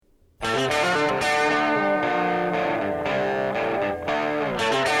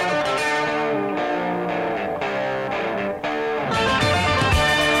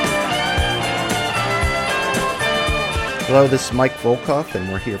Hello, this is Mike Volkov, and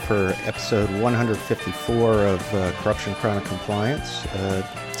we're here for episode 154 of Corruption, Crime, and Compliance.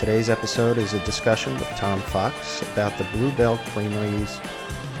 Today's episode is a discussion with Tom Fox about the Blue Bell Creamery's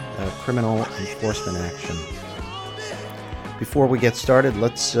criminal enforcement action. Before we get started,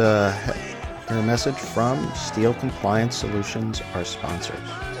 let's hear a message from Steel Compliance Solutions, our sponsors.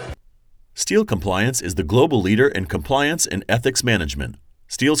 Steel Compliance is the global leader in compliance and ethics management.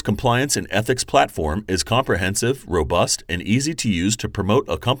 Steel's compliance and ethics platform is comprehensive, robust, and easy to use to promote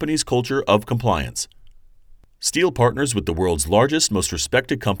a company's culture of compliance. Steel partners with the world's largest, most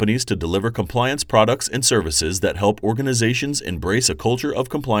respected companies to deliver compliance products and services that help organizations embrace a culture of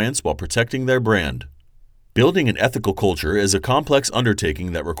compliance while protecting their brand. Building an ethical culture is a complex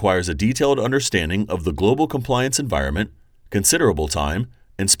undertaking that requires a detailed understanding of the global compliance environment, considerable time,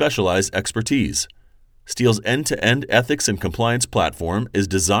 and specialized expertise. Steel's end-to-end ethics and compliance platform is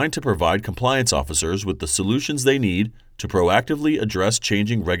designed to provide compliance officers with the solutions they need to proactively address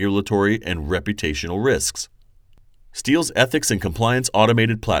changing regulatory and reputational risks. Steel's ethics and compliance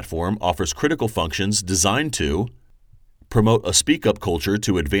automated platform offers critical functions designed to promote a speak-up culture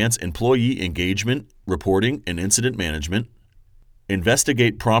to advance employee engagement, reporting, and incident management,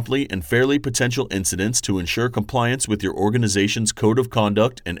 investigate promptly and fairly potential incidents to ensure compliance with your organization's code of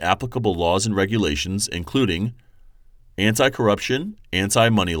conduct and applicable laws and regulations, including anti-corruption,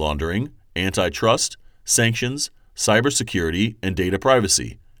 anti-money laundering, antitrust, sanctions, cybersecurity, and data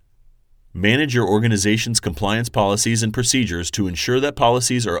privacy. Manage your organization's compliance policies and procedures to ensure that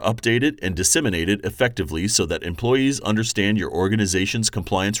policies are updated and disseminated effectively so that employees understand your organization's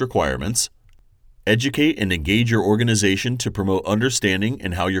compliance requirements. Educate and engage your organization to promote understanding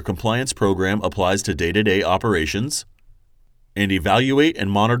and how your compliance program applies to day-to-day operations. And evaluate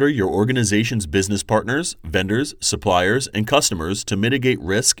and monitor your organization's business partners, vendors, suppliers, and customers to mitigate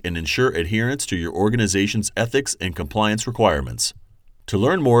risk and ensure adherence to your organization's ethics and compliance requirements. To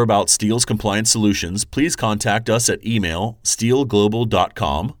learn more about Steel's compliance solutions, please contact us at email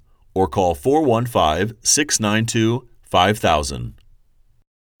steelglobal.com or call 415-692-5000.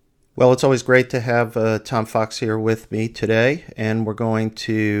 Well, it's always great to have Tom Fox here with me today, and we're going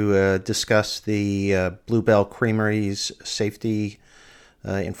to discuss the Blue Bell Creamery's safety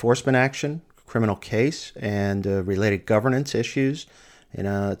enforcement action, criminal case, and related governance issues. And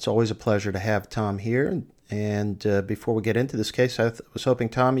it's always a pleasure to have Tom here. And before we get into this case, I was hoping,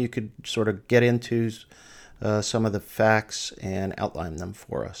 Tom, you could sort of get into some of the facts and outline them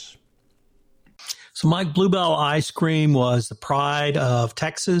for us. So Mike, Blue Bell ice cream was the pride of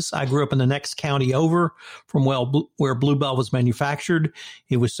Texas. I grew up in the next county over from where Blue Bell was manufactured.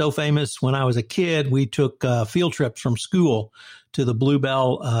 It was so famous when I was a kid, we took field trips from school to the Blue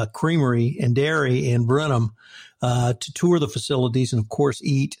Bell Creamery and Dairy in Brenham to tour the facilities and, of course,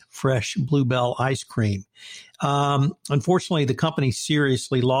 eat fresh Blue Bell ice cream. Unfortunately, the company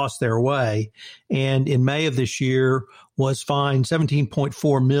seriously lost their way, and in May of this year was fined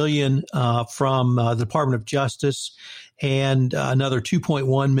 $17.4 million from the Department of Justice, and another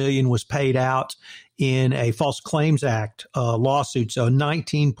 $2.1 million was paid out in a False Claims Act lawsuit. So a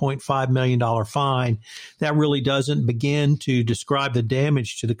 $19.5 million fine. That really doesn't begin to describe the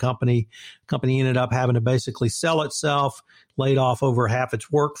damage to the company. The company ended up having to basically sell itself, laid off over half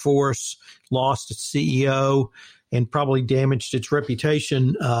its workforce, lost its CEO, and probably damaged its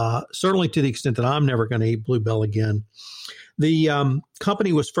reputation, certainly to the extent that I'm never going to eat Blue Bell again. The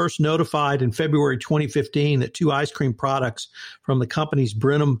company was first notified in February 2015 that two ice cream products from the company's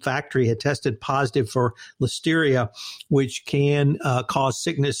Brenham factory had tested positive for Listeria, which can cause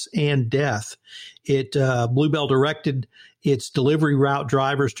sickness and death. Blue Bell directed its delivery route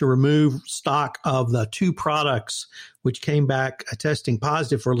drivers to remove stock of the two products, which came back testing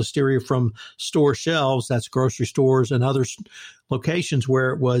positive for Listeria from store shelves. That's grocery stores and other locations where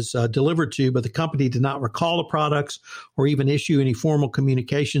it was delivered to, but the company did not recall the products or even issue any formal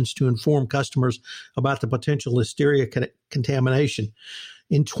communications to inform customers about the potential Listeria contamination.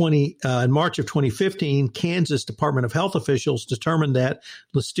 In March of 2015, Kansas Department of Health officials determined that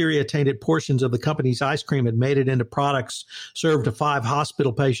Listeria-tainted portions of the company's ice cream had made it into products served to 5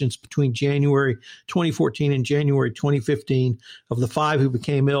 hospital patients between January 2014 and January 2015. Of the 5 who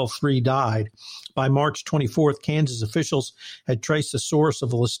became ill, 3 died. By March 24th, Kansas officials had traced the source of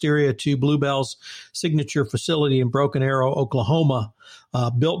the Listeria to Blue Bell's signature facility in Broken Arrow, Oklahoma,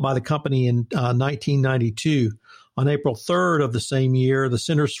 built by the company in 1992. On April 3rd of the same year, the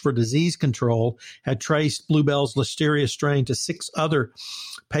Centers for Disease Control had traced Blue Bell's Listeria strain to 6 other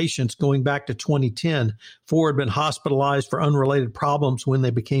patients going back to 2010. 4 had been hospitalized for unrelated problems when they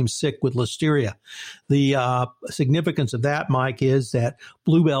became sick with Listeria. The significance of that, Mike, is that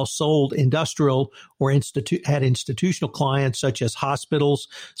Blue Bell sold industrial or had institutional clients such as hospitals,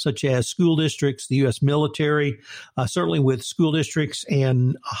 such as school districts, the U.S. military. Certainly with school districts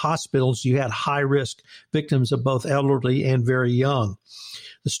and hospitals, you had high-risk victims of both elderly and very young.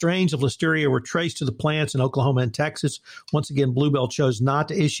 The strains of Listeria were traced to the plants in Oklahoma and Texas. Once again, Bluebell chose not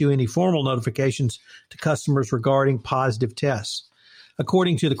to issue any formal notifications to customers regarding positive tests.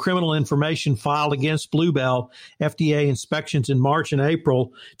 According to the criminal information filed against Bluebell, FDA inspections in March and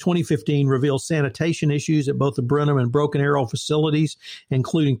April 2015 revealed sanitation issues at both the Brenham and Broken Arrow facilities,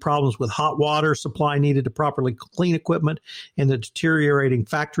 including problems with hot water supply needed to properly clean equipment and the deteriorating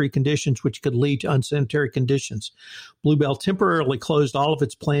factory conditions, which could lead to unsanitary conditions. Bluebell temporarily closed all of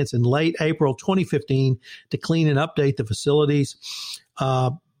its plants in late April 2015 to clean and update the facilities.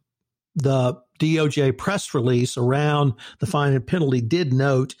 The DOJ press release around the fine and penalty did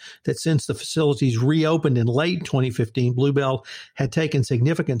note that since the facilities reopened in late 2015, Bluebell had taken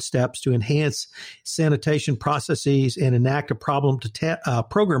significant steps to enhance sanitation processes and enact a program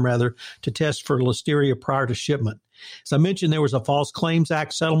to test for Listeria prior to shipment. As I mentioned, there was a False Claims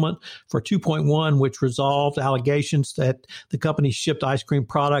Act settlement for $2.1, which resolved allegations that the company shipped ice cream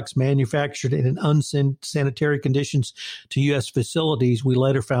products manufactured in unsanitary conditions to U.S. facilities. We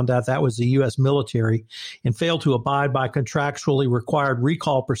later found out that was the U.S. military, and failed to abide by contractually required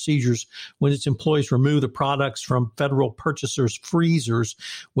recall procedures when its employees removed the products from federal purchasers' freezers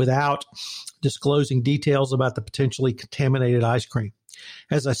without disclosing details about the potentially contaminated ice cream.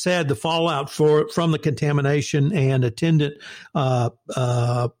 As I said, the fallout from the contamination and attendant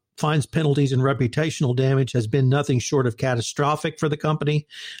fines, penalties, and reputational damage has been nothing short of catastrophic for the company.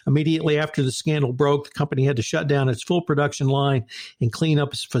 Immediately after the scandal broke, the company had to shut down its full production line and clean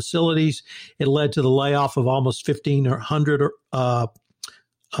up its facilities. It led to the layoff of almost 1,500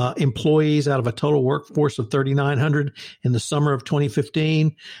 employees out of a total workforce of 3,900 in the summer of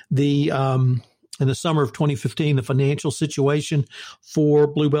 2015. In the summer of 2015, the financial situation for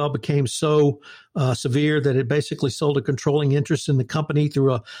Bluebell became so severe that it basically sold a controlling interest in the company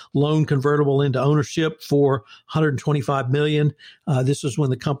through a loan convertible into ownership for $125 million. This was when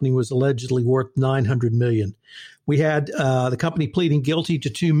the company was allegedly worth $900 million. We had the company pleading guilty to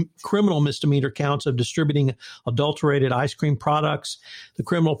 2 criminal misdemeanor counts of distributing adulterated ice cream products. The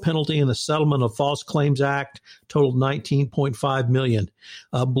criminal penalty in the settlement of False Claims Act totaled $19.5 million.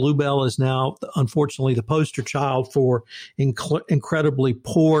 Bluebell is now, unfortunately, the poster child for incredibly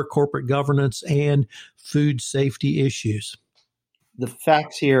poor corporate governance and food safety issues. The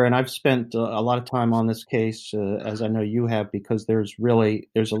facts here, and I've spent a lot of time on this case, as I know you have, because there's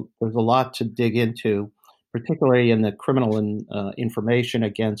a lot to dig into, particularly in the criminal information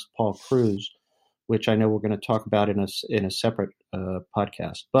against Paul Kruse, which I know we're going to talk about in a separate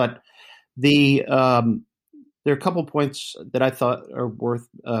podcast. But there are a couple points that I thought are worth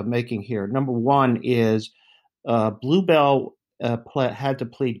making here. Number one is Bluebell had to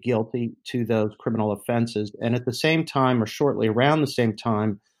plead guilty to those criminal offenses, and at the same time, or shortly around the same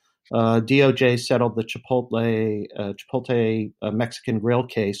time, DOJ settled the Chipotle Mexican Grill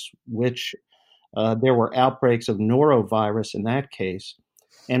case, which there were outbreaks of norovirus in that case.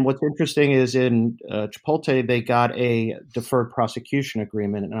 And what's interesting is in Chipotle, they got a deferred prosecution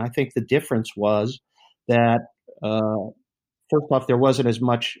agreement. And I think the difference was that, first off, there wasn't as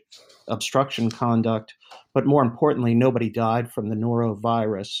much obstruction conduct, but more importantly, nobody died from the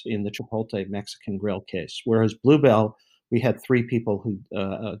norovirus in the Chipotle Mexican Grill case. Whereas Bluebell, we had 3 people who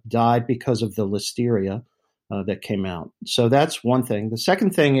died because of the Listeria that came out. So that's one thing. The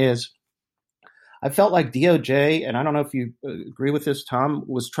second thing is, I felt like DOJ, and I don't know if you agree with this, Tom,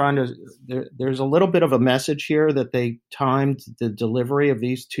 was trying to, there's a little bit of a message here that they timed the delivery of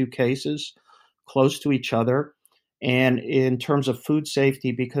these 2 cases close to each other. And in terms of food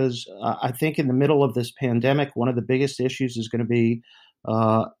safety, because I think in the middle of this pandemic, one of the biggest issues is going to be,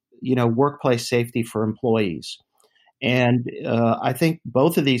 workplace safety for employees. And I think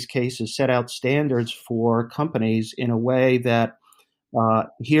both of these cases set out standards for companies in a way that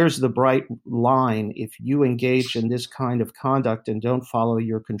here's the bright line. If you engage in this kind of conduct and don't follow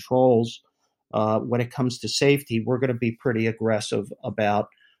your controls when it comes to safety, we're going to be pretty aggressive about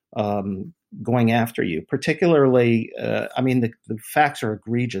going after you. Particularly, the facts are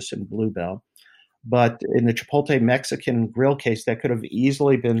egregious in Bluebell. But in the Chipotle Mexican Grill case, that could have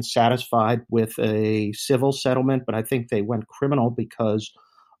easily been satisfied with a civil settlement, but I think they went criminal because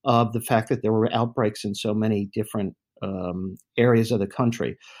of the fact that there were outbreaks in so many different areas of the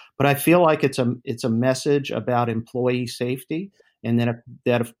country. But I feel like it's a message about employee safety, and that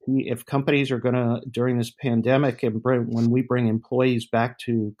if companies are going to, during this pandemic, and when we bring employees back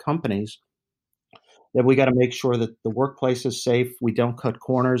to companies, that we got to make sure that the workplace is safe. We don't cut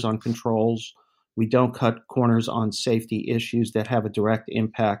corners on controls. we don't cut corners on safety issues that have a direct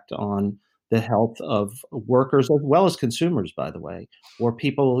impact on the health of workers as well as consumers, by the way, or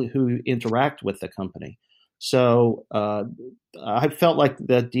people who interact with the company. So I felt like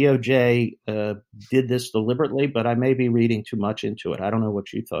the DOJ did this deliberately, but I may be reading too much into it. I don't know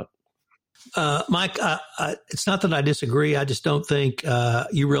what you thought. Mike, it's not that I disagree. I just don't think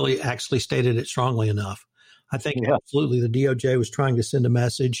you really actually stated it strongly enough. I think absolutely the DOJ was trying to send a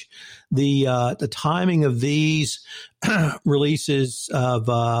message. The timing of these releases of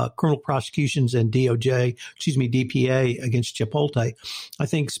criminal prosecutions and DPA against Chipotle, I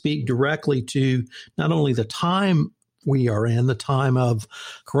think speak directly to not only the time we are in, the time of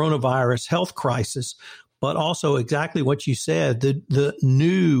coronavirus health crisis, but also exactly what you said, the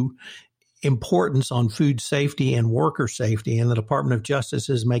new importance on food safety and worker safety. And the Department of Justice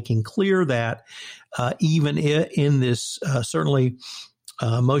is making clear that even in this certainly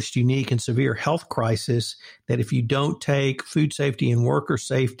most unique and severe health crisis, that if you don't take food safety and worker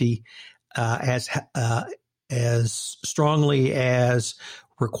safety as strongly as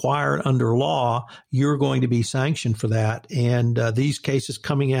required under law, you're going to be sanctioned for that. And these cases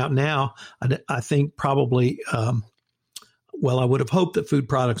coming out now, I think probably well, I would have hoped that food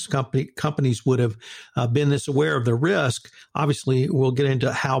products companies would have been this aware of the risk. Obviously, we'll get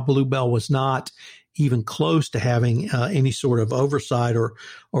into how Blue Bell was not even close to having any sort of oversight or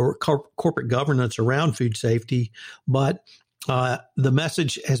corporate governance around food safety. But the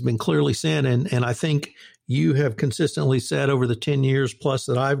message has been clearly sent. And I think you have consistently said over the 10 years plus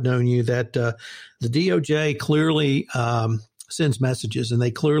that I've known you that the DOJ clearly sends messages, and they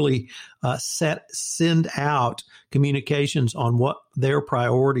clearly send out communications on what their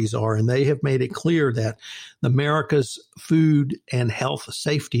priorities are. And they have made it clear that America's food and health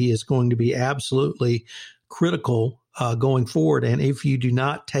safety is going to be absolutely critical going forward. And if you do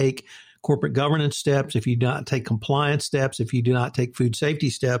not take corporate governance steps, if you do not take compliance steps, if you do not take food safety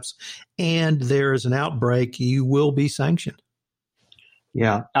steps, and there is an outbreak, you will be sanctioned.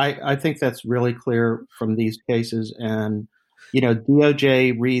 Yeah, I think that's really clear from these cases. And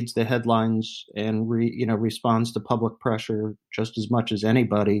DOJ reads the headlines and responds to public pressure just as much as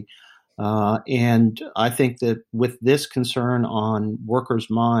anybody. And I think that with this concern on workers'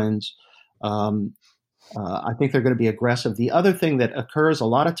 minds, I think they're going to be aggressive. The other thing that occurs a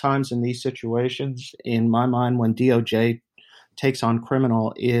lot of times in these situations, in my mind, when DOJ takes on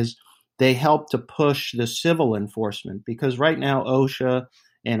criminal, is they help to push the civil enforcement, because right now OSHA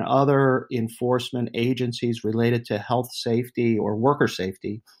and other enforcement agencies related to health safety or worker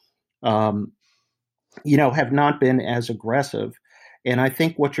safety, have not been as aggressive. And I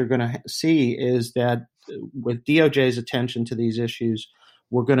think what you're going to see is that with DOJ's attention to these issues,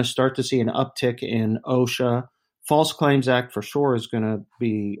 we're going to start to see an uptick in OSHA. False Claims Act for sure is going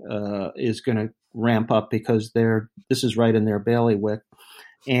to ramp up, because this is right in their bailiwick.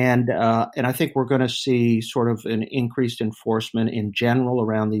 And I think we're going to see sort of an increased enforcement in general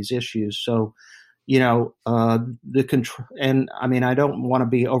around these issues. So, the control. And I mean, I don't want to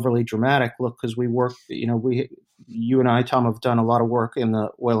be overly dramatic. Look, because we work, you and I, Tom, have done a lot of work in the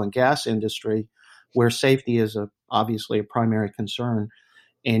oil and gas industry, where safety is obviously a primary concern.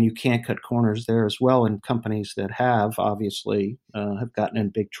 And you can't cut corners there as well. And companies that have obviously have gotten in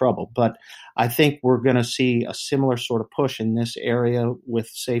big trouble. But I think we're going to see a similar sort of push in this area with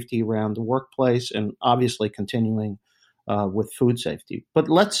safety around the workplace, and obviously continuing with food safety. But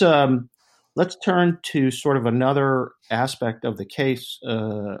let's turn to sort of another aspect of the case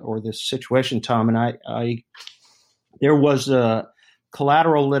or this situation, Tom. And there was a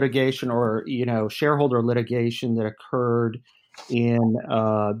collateral litigation or shareholder litigation that occurred in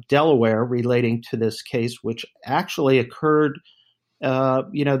Delaware relating to this case, which actually occurred,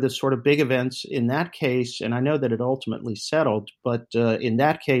 the sort of big events in that case. And I know that it ultimately settled, but in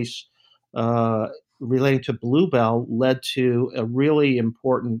that case, relating to Blue Bell, led to a really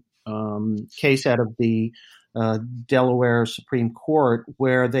important case out of the Delaware Supreme Court,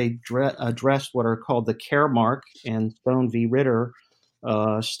 where they addressed what are called the Caremark and Stone v. Ritter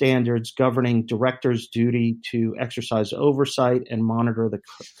standards governing directors' duty to exercise oversight and monitor the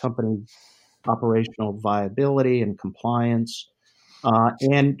company's operational viability and compliance.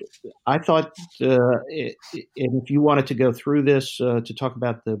 And I thought, and if you wanted to go through this to talk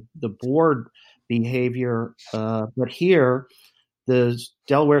about the board behavior, but here the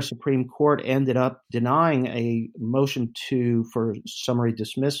Delaware Supreme Court ended up denying a motion for summary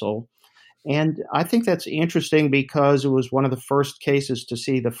dismissal. And I think that's interesting, because it was one of the first cases to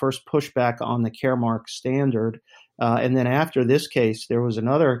see the first pushback on the Caremark standard. And then after this case, there was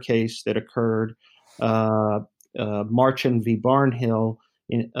another case that occurred, Marchand v. Barnhill,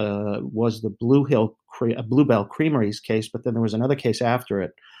 was the Bluebell Creameries case, but then there was another case after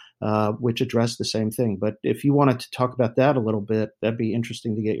it which addressed the same thing. But if you wanted to talk about that a little bit, that'd be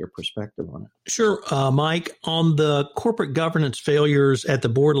interesting to get your perspective on it. Sure, Mike. On the corporate governance failures at the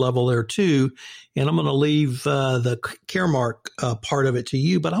board level there too, and I'm going to leave the Caremark part of it to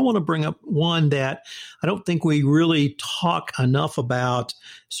you, but I want to bring up one that I don't think we really talk enough about,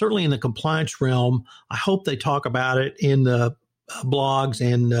 certainly in the compliance realm. I hope they talk about it in the blogs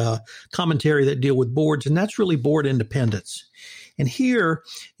and commentary that deal with boards, and that's really board independence. And here,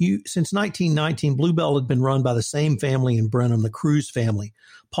 since 1919, Bluebell had been run by the same family in Brenham, the Cruz family.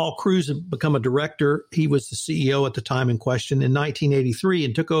 Paul Cruz had become a director. He was the CEO at the time in question in 1983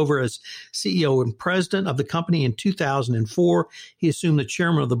 and took over as CEO and president of the company in 2004. He assumed the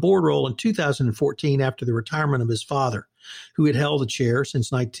chairman of the board role in 2014 after the retirement of his father, who had held the chair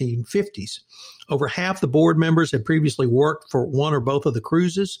since 1950s. Over half the board members had previously worked for one or both of the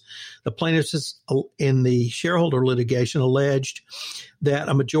Cruzes. The plaintiffs in the shareholder litigation alleged that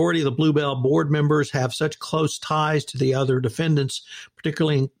a majority of the Bluebell board members have such close ties to the other defendants,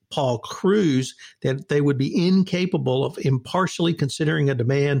 particularly Paul Cruz, that they would be incapable of impartially considering a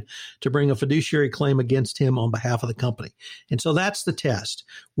demand to bring a fiduciary claim against him on behalf of the company. And so that's the test.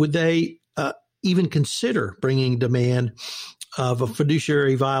 Would they even consider bringing demand of a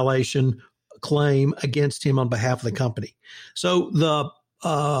fiduciary violation claim against him on behalf of the company? So the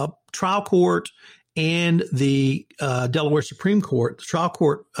trial court and the Delaware Supreme Court, the trial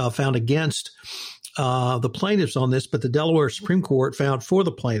court found against the plaintiffs on this, but the Delaware Supreme Court found for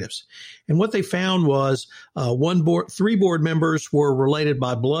the plaintiffs. And what they found was three board members were related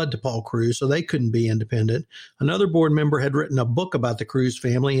by blood to Paul Cruz, so they couldn't be independent. Another board member had written a book about the Cruz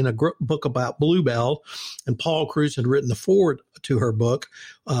family and a book about Bluebell, and Paul Cruz had written the foreword to her book.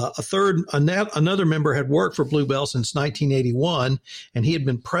 Another member had worked for Bluebell since 1981, and he had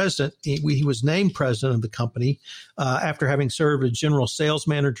been president. He was named president of the company after having served as general sales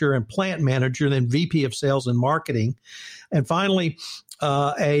manager and plant manager, then VP of sales and marketing. And finally,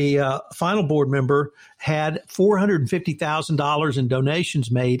 a final board member had $450,000 in donations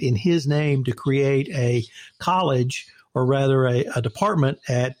made in his name to create a college, or rather a department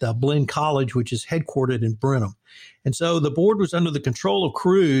at Blinn College, which is headquartered in Brenham. And so the board was under the control of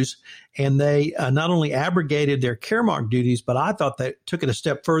Cruz, and they not only abrogated their Caremark duties, but I thought they took it a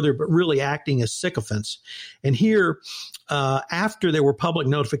step further, but really acting as sycophants. And here, after there were public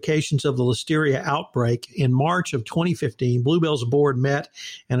notifications of the Listeria outbreak in March of 2015, Bluebell's board met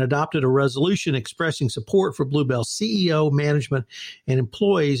and adopted a resolution expressing support for Bluebell's CEO, management, and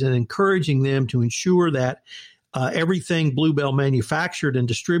employees, and encouraging them to ensure that everything Bluebell manufactured and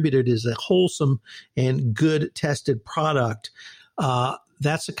distributed is a wholesome and good tested product.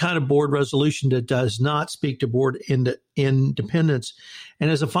 That's the kind of board resolution that does not speak to board independence. And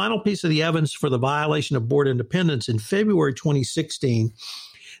as a final piece of the evidence for the violation of board independence, in February 2016,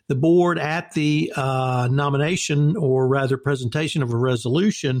 the board, at the nomination, or rather presentation of a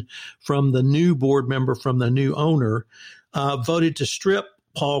resolution from the new board member, from the new owner, voted to strip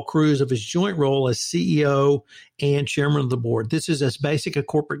Paul Cruz of his joint role as CEO and chairman of the board. This is as basic a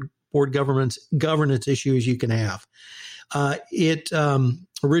corporate board governance issue as you can have. It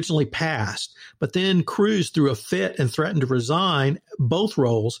originally passed, but then Cruz threw a fit and threatened to resign both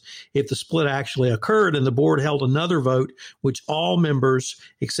roles if the split actually occurred, and the board held another vote, which all members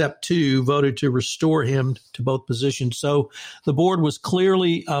except two voted to restore him to both positions. So the board was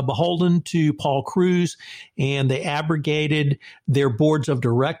clearly beholden to Paul Cruz, and they abrogated their boards of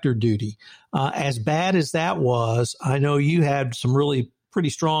director duty. As bad as that was, I know you had some really pretty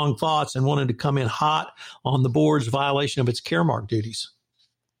strong thoughts and wanted to come in hot on the board's violation of its Caremark duties.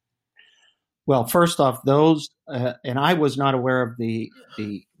 Well, first off, those, and I was not aware of the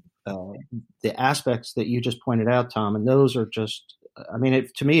aspects that you just pointed out, Tom, and those are just, I mean,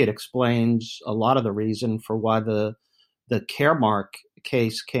 to me, it explains a lot of the reason for why the Caremark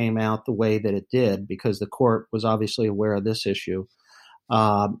case came out the way that it did, because the court was obviously aware of this issue.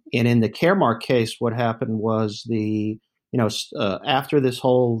 And in the Caremark case, what happened was after this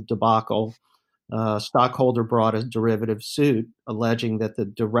whole debacle, stockholder brought a derivative suit alleging that the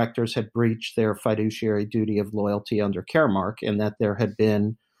directors had breached their fiduciary duty of loyalty under Caremark, and that there had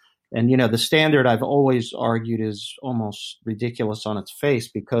been, and the standard I've always argued is almost ridiculous on its face,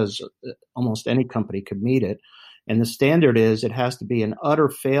 because almost any company could meet it. And the standard is it has to be an utter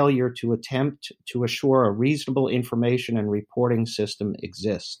failure to attempt to assure a reasonable information and reporting system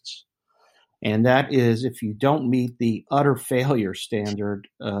exists. And that is, if you don't meet the utter failure standard,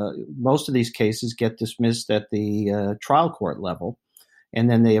 most of these cases get dismissed at the trial court level, and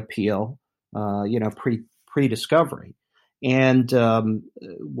then they appeal, pre-discovery. And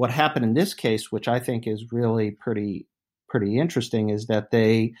what happened in this case, which I think is really pretty interesting, is that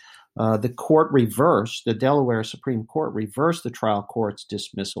the Delaware Supreme Court reversed the trial court's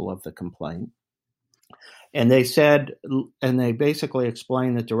dismissal of the complaint. And they basically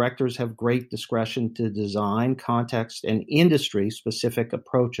explained that directors have great discretion to design, context, and industry-specific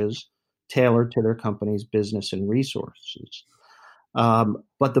approaches tailored to their company's business and resources.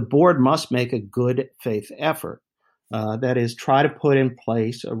 But the board must make a good faith effort. That is, try to put in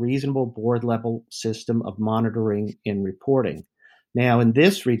place a reasonable board-level system of monitoring and reporting. Now, in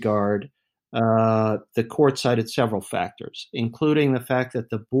this regard, the court cited several factors, including the fact that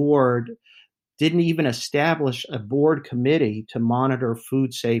the board didn't even establish a board committee to monitor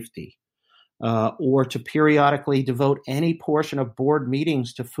food safety or to periodically devote any portion of board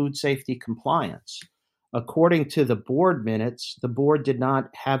meetings to food safety compliance. According to the board minutes, the board did not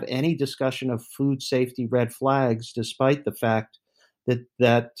have any discussion of food safety red flags, despite the fact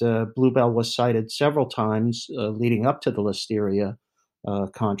that Blue Bell was cited several times leading up to the Listeria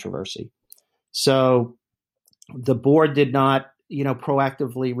controversy. So the board did not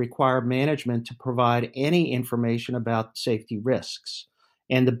proactively require management to provide any information about safety risks.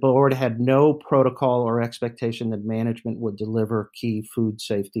 And the board had no protocol or expectation that management would deliver key food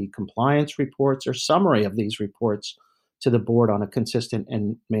safety compliance reports or summary of these reports to the board on a consistent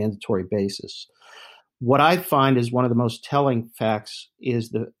and mandatory basis. What I find is one of the most telling facts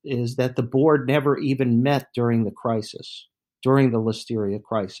is that the board never even met during the Listeria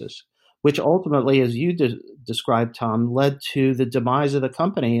crisis, which ultimately, as you described, Tom, led to the demise of the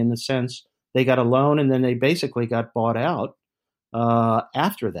company in the sense they got a loan and then they basically got bought out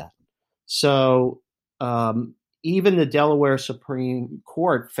after that. So even the Delaware Supreme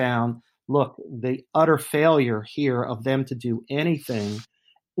Court found, look, the utter failure here of them to do anything.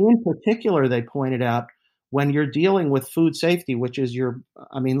 In particular, they pointed out, when you're dealing with food safety, which is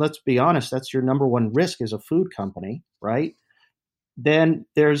let's be honest, that's your number one risk as a food company, right? Then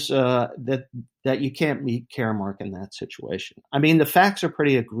there's that you can't meet Caremark in that situation. I mean, the facts are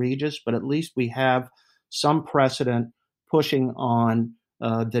pretty egregious, but at least we have some precedent pushing on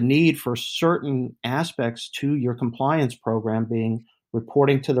the need for certain aspects to your compliance program being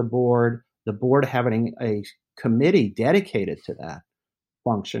reporting to the board having a committee dedicated to that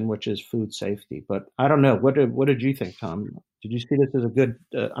function, which is food safety. But I don't know. What did you think, Tom? Did you see this as a good,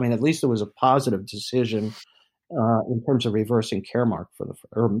 at least it was a positive decision in terms of reversing Caremark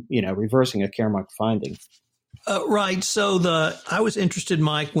reversing a Caremark finding. Right. So I was interested,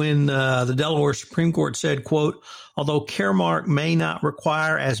 Mike, when the Delaware Supreme Court said, quote, although Caremark may not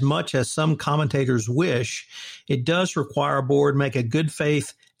require as much as some commentators wish, it does require a board make a good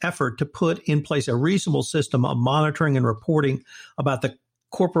faith effort to put in place a reasonable system of monitoring and reporting about the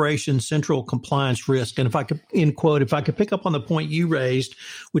corporation's central compliance risk. And if I could pick up on the point you raised,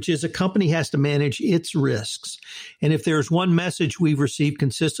 which is a company has to manage its risks. And if there's one message we've received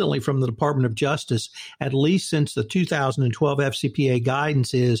consistently from the Department of Justice, at least since the 2012 FCPA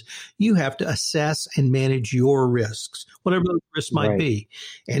guidance, is you have to assess and manage your risks, whatever those risks might be.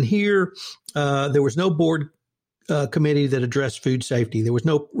 And here, there was no board committee that addressed food safety. There was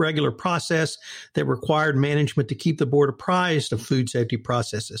no regular process that required management to keep the board apprised of food safety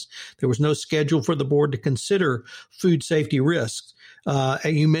processes. There was no schedule for the board to consider food safety risks.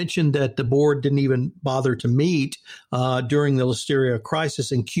 And you mentioned that the board didn't even bother to meet during the Listeria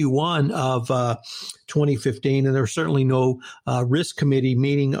crisis in Q1 of 2015, and there was certainly no risk committee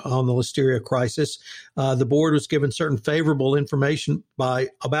meeting on the Listeria crisis. The board was given certain favorable information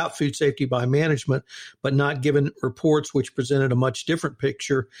about food safety by management, but not given reports which presented a much different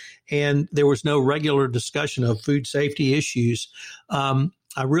picture, and there was no regular discussion of food safety issues.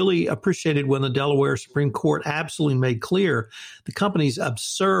 I really appreciated when the Delaware Supreme Court absolutely made clear the company's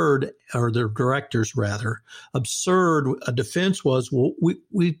absurd, or their directors rather, absurd defense was, well,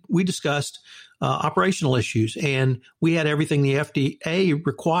 we discussed operational issues and we had everything the FDA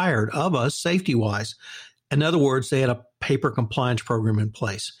required of us safety-wise. In other words, they had a paper compliance program in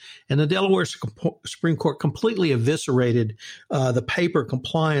place. And the Delaware Supreme Court completely eviscerated the paper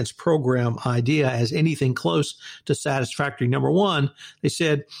compliance program idea as anything close to satisfactory. Number one, they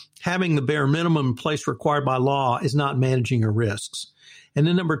said having the bare minimum in place required by law is not managing your risks. And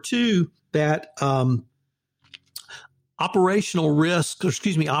then number two, that operations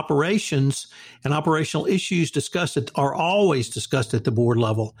and operational issues are always discussed at the board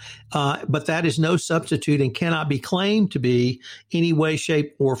level. But that is no substitute and cannot be claimed to be any way,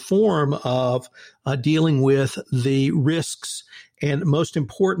 shape, or form of dealing with the risks and most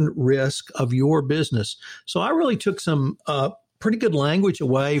important risk of your business. So I really took some pretty good language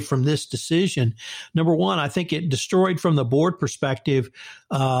away from this decision. Number one, I think it destroyed from the board perspective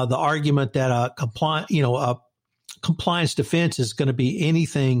the argument that a compliance defense is going to be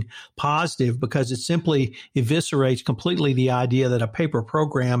anything positive, because it simply eviscerates completely the idea that a paper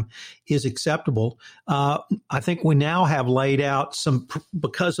program is acceptable. I think we now have laid out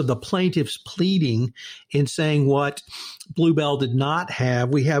because of the plaintiff's pleading in saying what Bluebell did not have,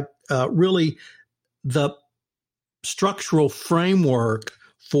 we have really the structural framework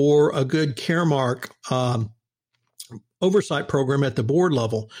for a good Caremark oversight program at the board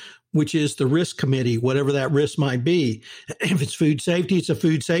level, which is the risk committee, whatever that risk might be. If it's food safety, it's a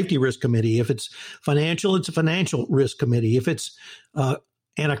food safety risk committee. If it's financial, it's a financial risk committee. If it's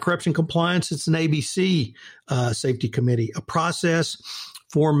anti-corruption compliance, it's an ABC safety committee. A process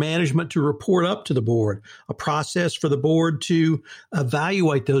for management to report up to the board, a process for the board to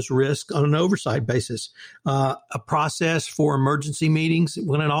evaluate those risks on an oversight basis, a process for emergency meetings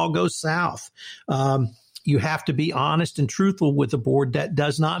when it all goes south. You have to be honest and truthful with the board. That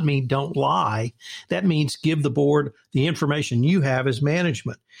does not mean don't lie. That means give the board the information you have as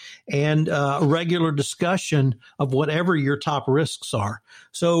management, and a regular discussion of whatever your top risks are.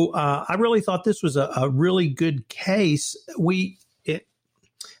 So I really thought this was a really good case.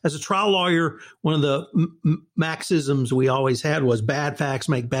 As a trial lawyer, one of the maxims we always had was bad facts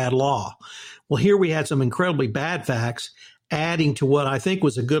make bad law. Well, here we had some incredibly bad facts adding to what I think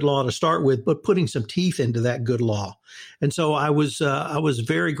was a good law to start with, but putting some teeth into that good law. And so I was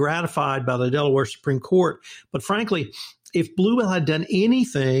very gratified by the Delaware Supreme Court. But frankly, if Bluebell had done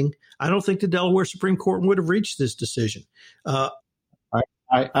anything, I don't think the Delaware Supreme Court would have reached this decision. I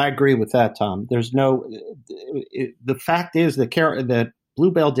agree with that, Tom. The fact is that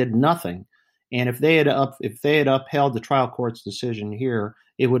Bluebell did nothing, and if they had upheld the trial court's decision here,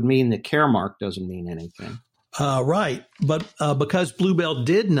 it would mean that Caremark doesn't mean anything. Right, but because Bluebell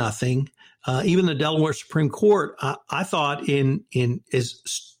did nothing, even the Delaware Supreme Court, I thought in as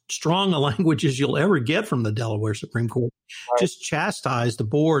strong a language as you'll ever get from the Delaware Supreme Court, right, just chastised the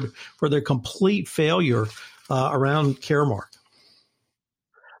board for their complete failure around Caremark.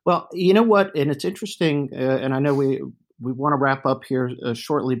 Well, you know what, and it's interesting, and I know we want to wrap up here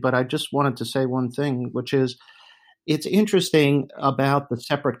shortly, but I just wanted to say one thing, which is it's interesting about the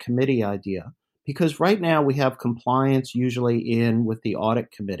separate committee idea, because right now we have compliance usually in with the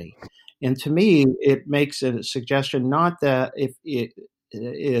audit committee. And to me, it makes a suggestion, not that to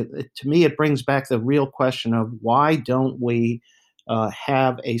me, it brings back the real question of why don't we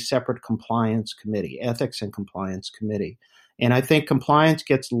have a separate compliance committee, ethics and compliance committee. And I think compliance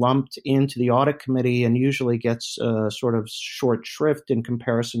gets lumped into the audit committee and usually gets sort of short shrift in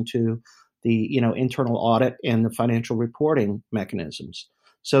comparison to the internal audit and the financial reporting mechanisms.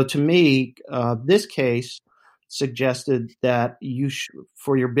 So to me, this case suggested that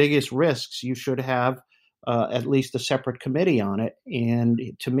for your biggest risks, you should have at least a separate committee on it. And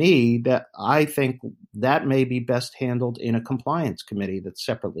to me, that I think that may be best handled in a compliance committee that's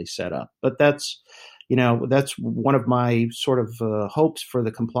separately set up. But that's one of my sort of hopes for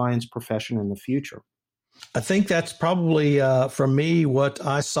the compliance profession in the future. I think that's probably, for me, what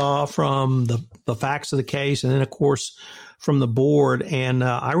I saw from the facts of the case, and then, of course, from the board. And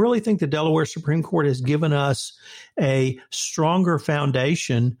I really think the Delaware Supreme Court has given us a stronger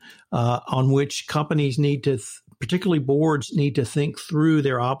foundation on which companies need to, particularly boards, need to think through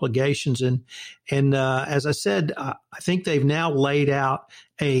their obligations. And as I said, I think they've now laid out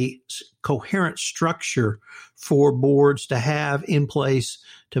a coherent structure for boards to have in place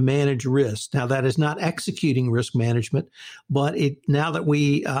to manage risk. Now, that is not executing risk management, but now that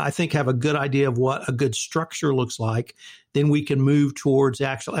we, I think, have a good idea of what a good structure looks like, then we can move towards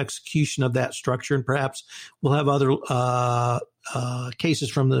actual execution of that structure. And perhaps we'll have other cases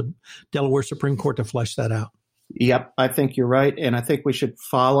from the Delaware Supreme Court to flesh that out. Yep, I think you're right. And I think we should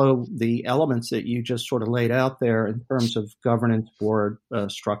follow the elements that you just sort of laid out there in terms of governance board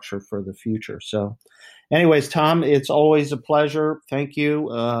structure for the future. So anyways, Tom, it's always a pleasure. Thank you.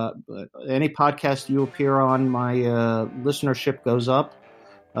 Any podcast you appear on, my listenership goes up.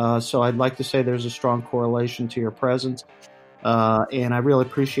 So I'd like to say there's a strong correlation to your presence. And I really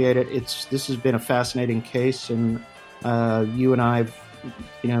appreciate it. This has been a fascinating case, and you and I've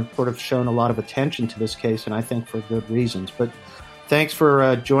sort of shown a lot of attention to this case, and I think for good reasons. But thanks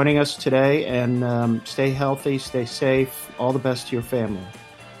for joining us today, and stay healthy, stay safe. All the best to your family.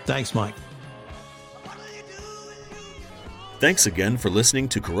 Thanks, Mike. Thanks again for listening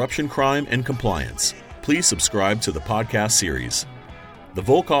to Corruption, Crime, and Compliance. Please subscribe to the podcast series. The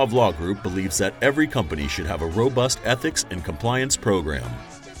Volkov Law Group believes that every company should have a robust ethics and compliance program.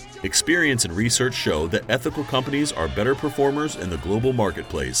 Experience and research show that ethical companies are better performers in the global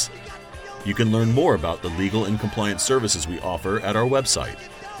marketplace. You can learn more about the legal and compliance services we offer at our website,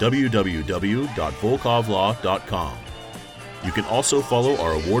 www.volkovlaw.com. You can also follow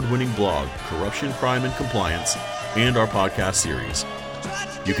our award-winning blog, Corruption, Crime, and Compliance, and our podcast series.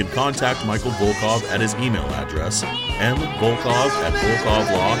 You can contact Michael Volkov at his email address,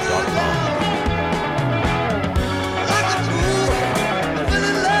 mvolkov@volkovlaw.com.